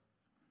fail.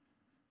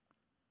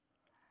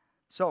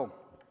 So,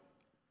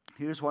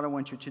 here's what I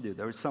want you to do.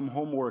 There is some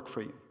homework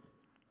for you.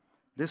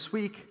 This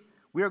week,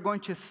 we are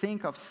going to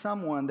think of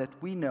someone that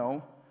we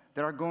know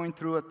that are going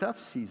through a tough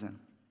season.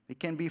 It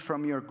can be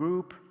from your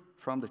group,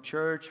 from the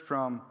church,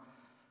 from,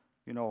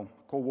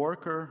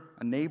 co-worker,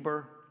 a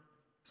neighbor,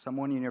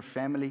 someone in your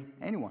family,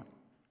 anyone.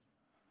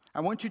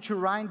 I want you to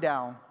write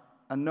down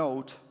a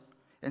note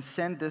and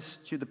send this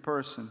to the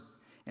person.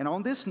 And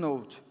on this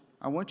note,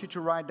 I want you to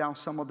write down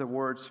some of the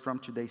words from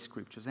today's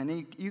scriptures.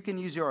 And you can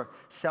use your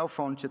cell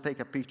phone to take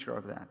a picture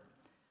of that.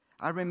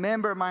 I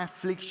remember my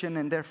affliction,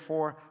 and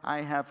therefore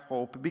I have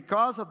hope.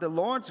 Because of the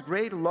Lord's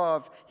great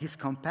love, His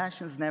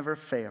compassions never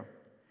fail.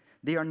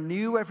 They are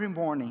new every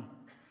morning.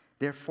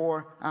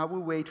 Therefore, I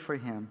will wait for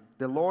Him.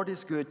 The Lord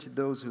is good to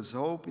those whose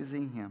hope is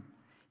in Him.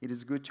 It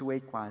is good to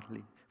wait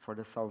quietly for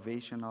the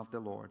salvation of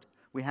the Lord.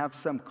 We have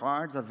some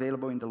cards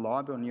available in the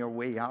lobby on your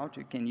way out.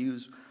 You can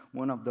use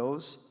one of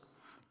those.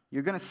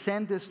 You're going to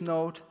send this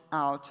note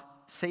out,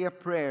 say a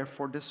prayer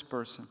for this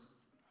person.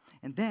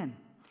 And then,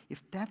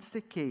 if that's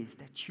the case,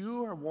 that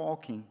you are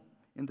walking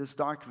in this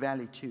dark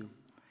valley too,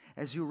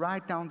 as you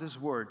write down these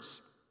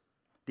words,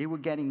 they will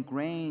get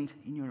ingrained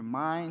in your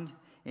mind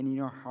and in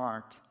your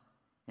heart,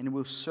 and it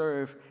will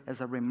serve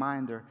as a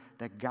reminder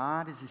that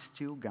God is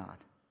still God.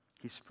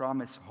 His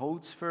promise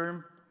holds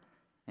firm,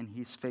 and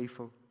He's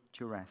faithful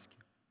to rescue.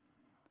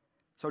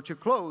 So to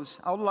close,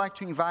 I would like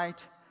to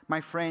invite my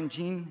friend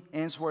Jean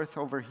Ainsworth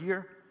over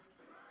here.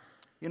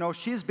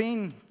 She's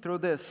been through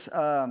this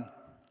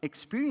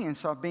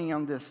experience of being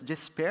on this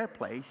despair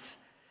place.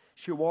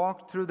 She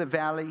walked through the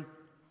valley,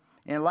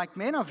 and like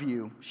many of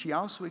you, she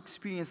also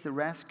experienced the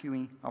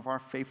rescuing of our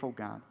faithful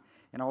God.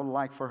 And I would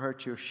like for her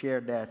to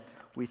share that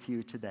with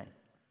you today.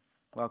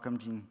 Welcome,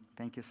 Jean.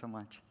 Thank you so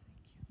much.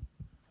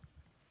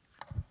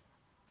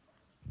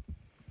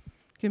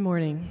 Good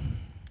morning.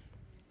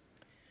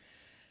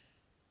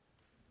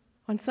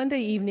 On Sunday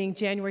evening,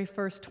 January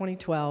 1st,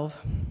 2012,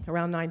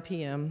 around 9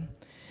 p.m.,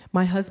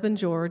 my husband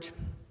George,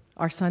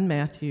 our son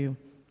Matthew,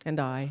 and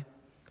I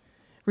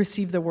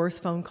received the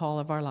worst phone call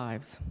of our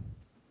lives,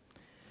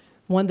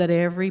 one that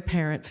every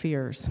parent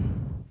fears.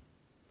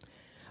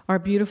 Our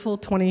beautiful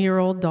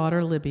 20-year-old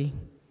daughter, Libby,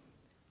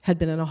 had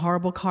been in a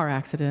horrible car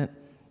accident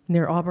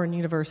near Auburn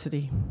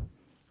University,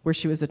 where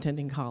she was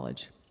attending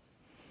college.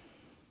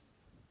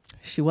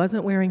 She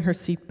wasn't wearing her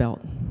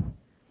seatbelt,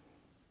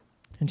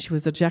 and she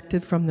was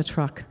ejected from the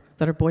truck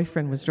that her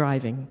boyfriend was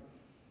driving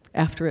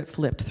after it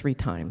flipped 3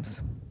 times.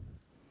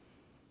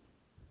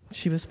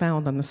 She was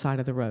found on the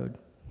side of the road.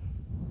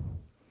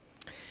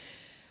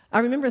 I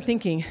remember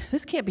thinking,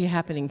 this can't be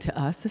happening to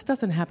us. This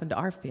doesn't happen to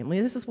our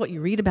family. This is what you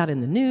read about in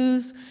the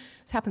news.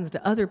 This happens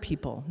to other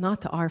people,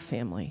 not to our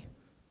family.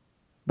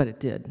 But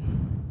it did.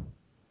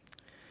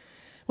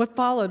 What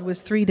followed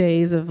was 3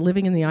 days of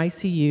living in the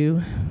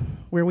ICU,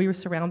 where we were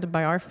surrounded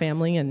by our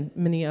family and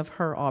many of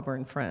her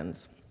Auburn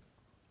friends.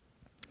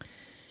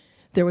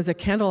 There was a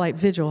candlelight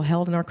vigil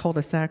held in our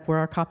cul-de-sac where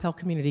our Coppell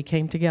community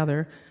came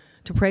together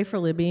to pray for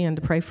Libby and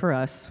to pray for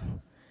us.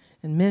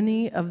 And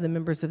many of the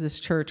members of this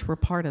church were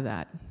part of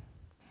that.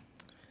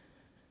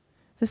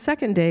 The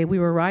second day, we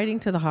were riding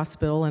to the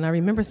hospital, and I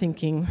remember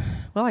thinking,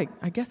 well,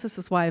 I guess this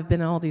is why I've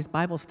been in all these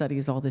Bible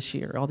studies all these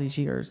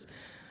years.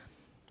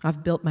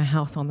 I've built my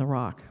house on the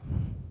rock.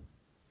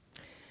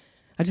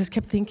 I just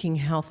kept thinking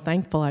how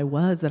thankful I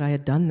was that I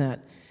had done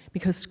that,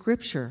 because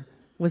Scripture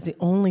was the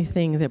only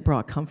thing that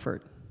brought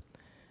comfort.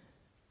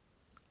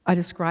 I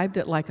described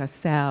it like a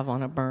salve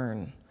on a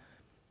burn.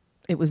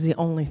 It was the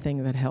only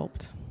thing that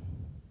helped.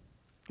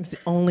 It was the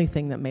only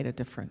thing that made a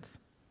difference.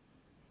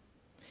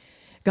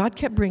 God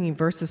kept bringing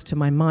verses to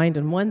my mind,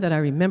 and one that I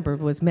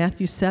remembered was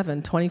Matthew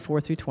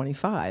 7:24 through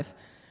 25,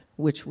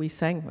 which we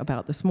sang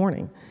about this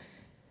morning.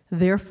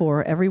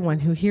 Therefore, everyone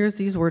who hears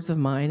these words of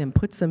mine and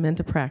puts them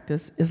into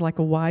practice is like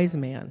a wise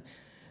man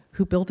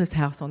who built his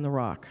house on the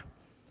rock.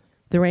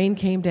 The rain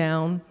came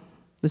down,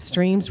 the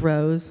streams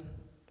rose,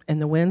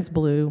 and the winds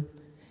blew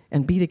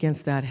and beat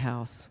against that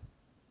house.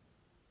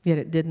 Yet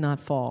it did not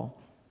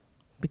fall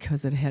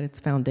because it had its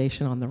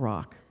foundation on the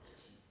rock.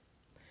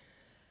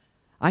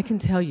 I can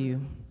tell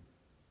you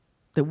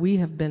that we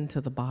have been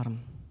to the bottom,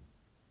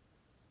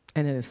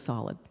 and it is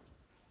solid.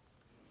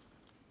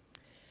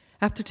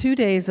 After 2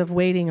 days of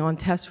waiting on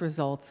test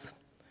results,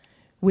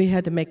 we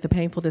had to make the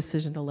painful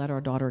decision to let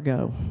our daughter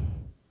go,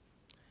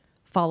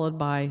 followed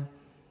by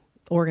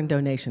organ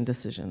donation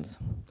decisions.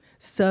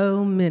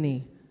 So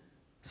many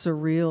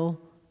surreal,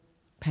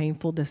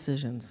 painful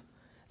decisions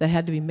that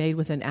had to be made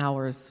within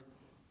hours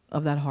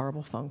of that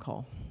horrible phone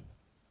call.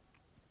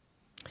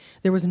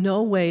 There was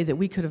no way that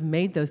we could have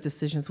made those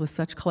decisions with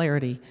such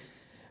clarity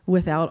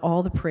without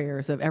all the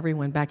prayers of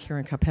everyone back here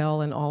in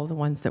Coppell and all the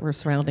ones that were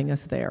surrounding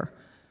us there.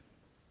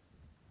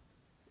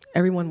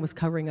 Everyone was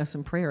covering us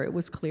in prayer. It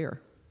was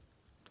clear.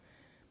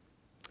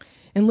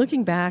 And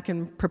looking back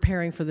and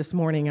preparing for this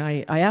morning,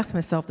 I asked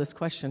myself this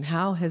question: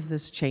 how has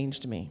this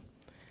changed me?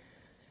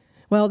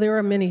 Well, there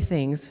are many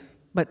things,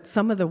 but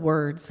some of the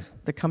words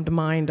that come to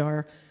mind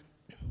are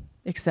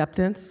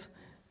acceptance,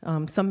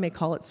 some may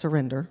call it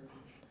surrender,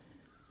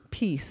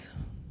 peace,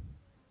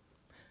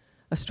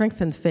 a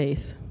strengthened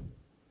faith,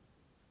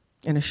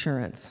 and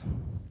assurance.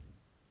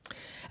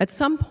 At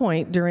some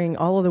point during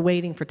all of the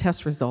waiting for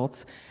test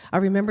results, I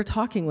remember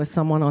talking with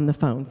someone on the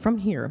phone from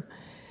here.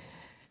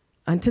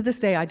 And to this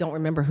day, I don't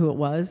remember who it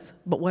was,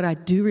 but what I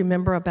do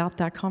remember about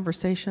that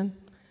conversation,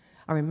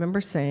 I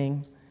remember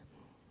saying,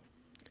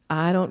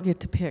 I don't get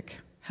to pick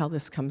how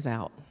this comes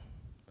out.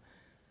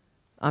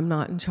 I'm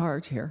not in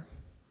charge here.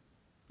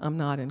 I'm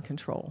not in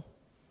control.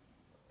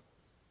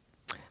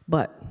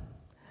 But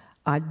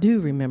I do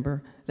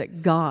remember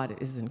that God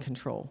is in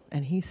control,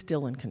 and He's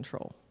still in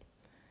control.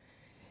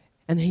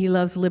 And He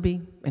loves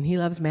Libby, and He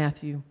loves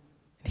Matthew,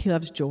 and He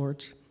loves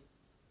George,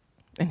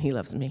 and He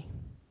loves me.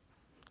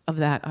 Of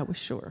that, I was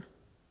sure.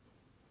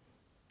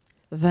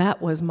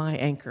 That was my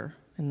anchor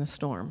in the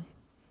storm.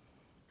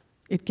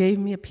 It gave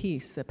me a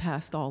peace that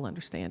passed all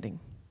understanding,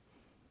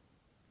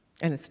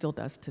 and it still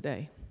does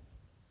today.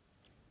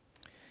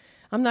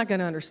 I'm not going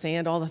to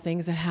understand all the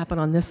things that happen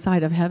on this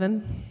side of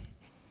heaven.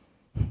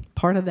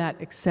 Part of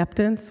that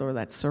acceptance or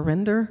that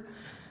surrender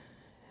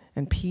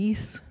and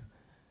peace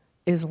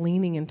is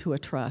leaning into a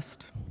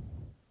trust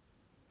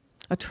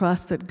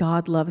that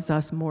God loves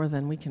us more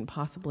than we can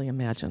possibly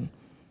imagine,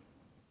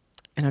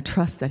 and a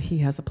trust that He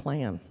has a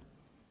plan.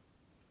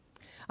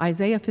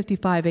 Isaiah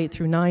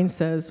 55:8-9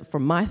 says, "For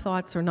my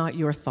thoughts are not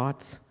your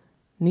thoughts,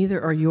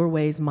 neither are your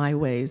ways my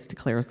ways,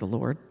 declares the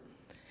Lord.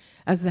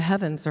 As the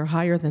heavens are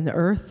higher than the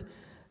earth,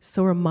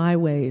 so are my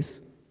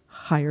ways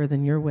higher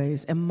than your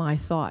ways, and my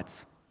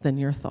thoughts than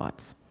your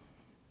thoughts."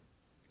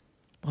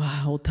 Well, I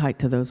hold tight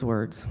to those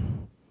words.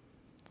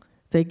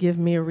 They give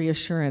me a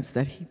reassurance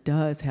that He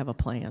does have a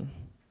plan.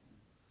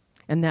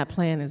 And that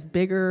plan is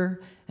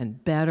bigger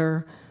and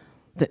better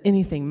than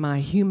anything my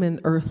human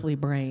earthly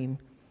brain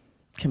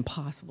can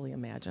possibly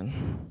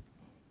imagine.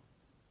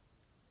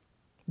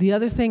 The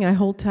other thing I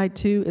hold tight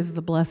to is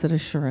the blessed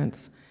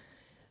assurance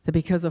that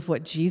because of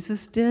what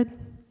Jesus did,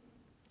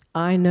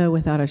 I know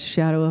without a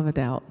shadow of a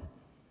doubt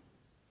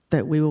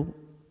that we will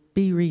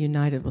be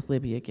reunited with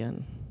Libby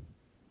again.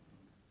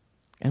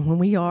 And when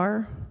we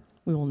are,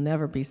 we will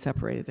never be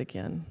separated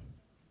again.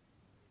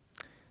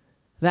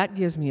 That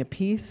gives me a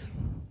peace,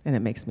 and it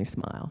makes me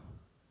smile.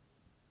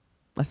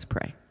 Let's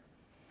pray.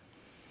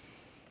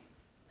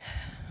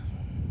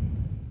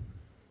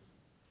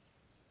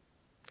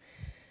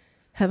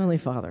 Heavenly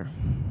Father,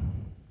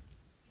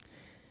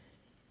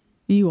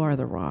 You are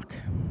the rock.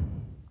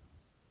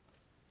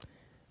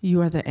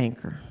 You are the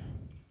anchor.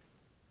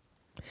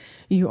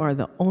 You are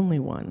the only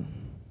one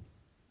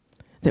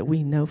that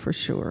we know for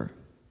sure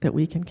that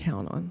we can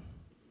count on.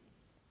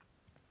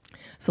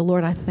 So,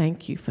 Lord, I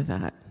thank you for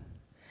that.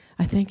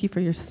 I thank you for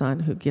your Son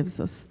who gives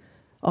us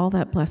all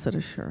that blessed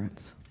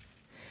assurance.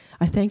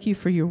 I thank you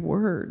for your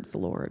words,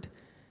 Lord,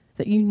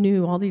 that you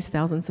knew all these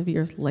thousands of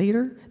years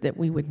later that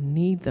we would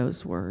need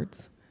those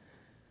words.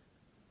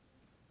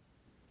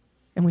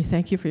 And we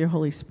thank you for your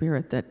Holy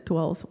Spirit that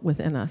dwells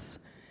within us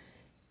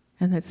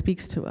and that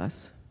speaks to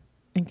us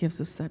and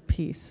gives us that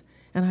peace.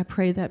 And I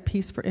pray that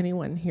peace for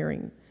anyone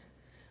hearing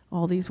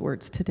all these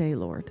words today,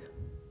 Lord,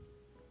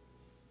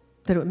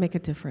 that it would make a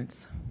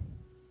difference,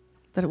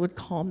 that it would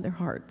calm their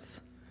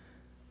hearts,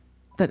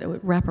 that it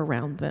would wrap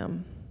around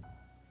them,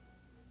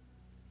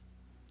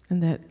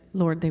 and that,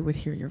 Lord, they would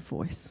hear your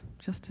voice,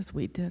 just as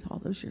we did all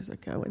those years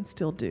ago and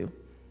still do.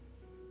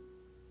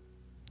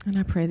 And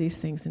I pray these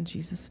things in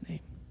Jesus' name.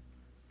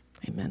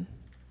 Amen.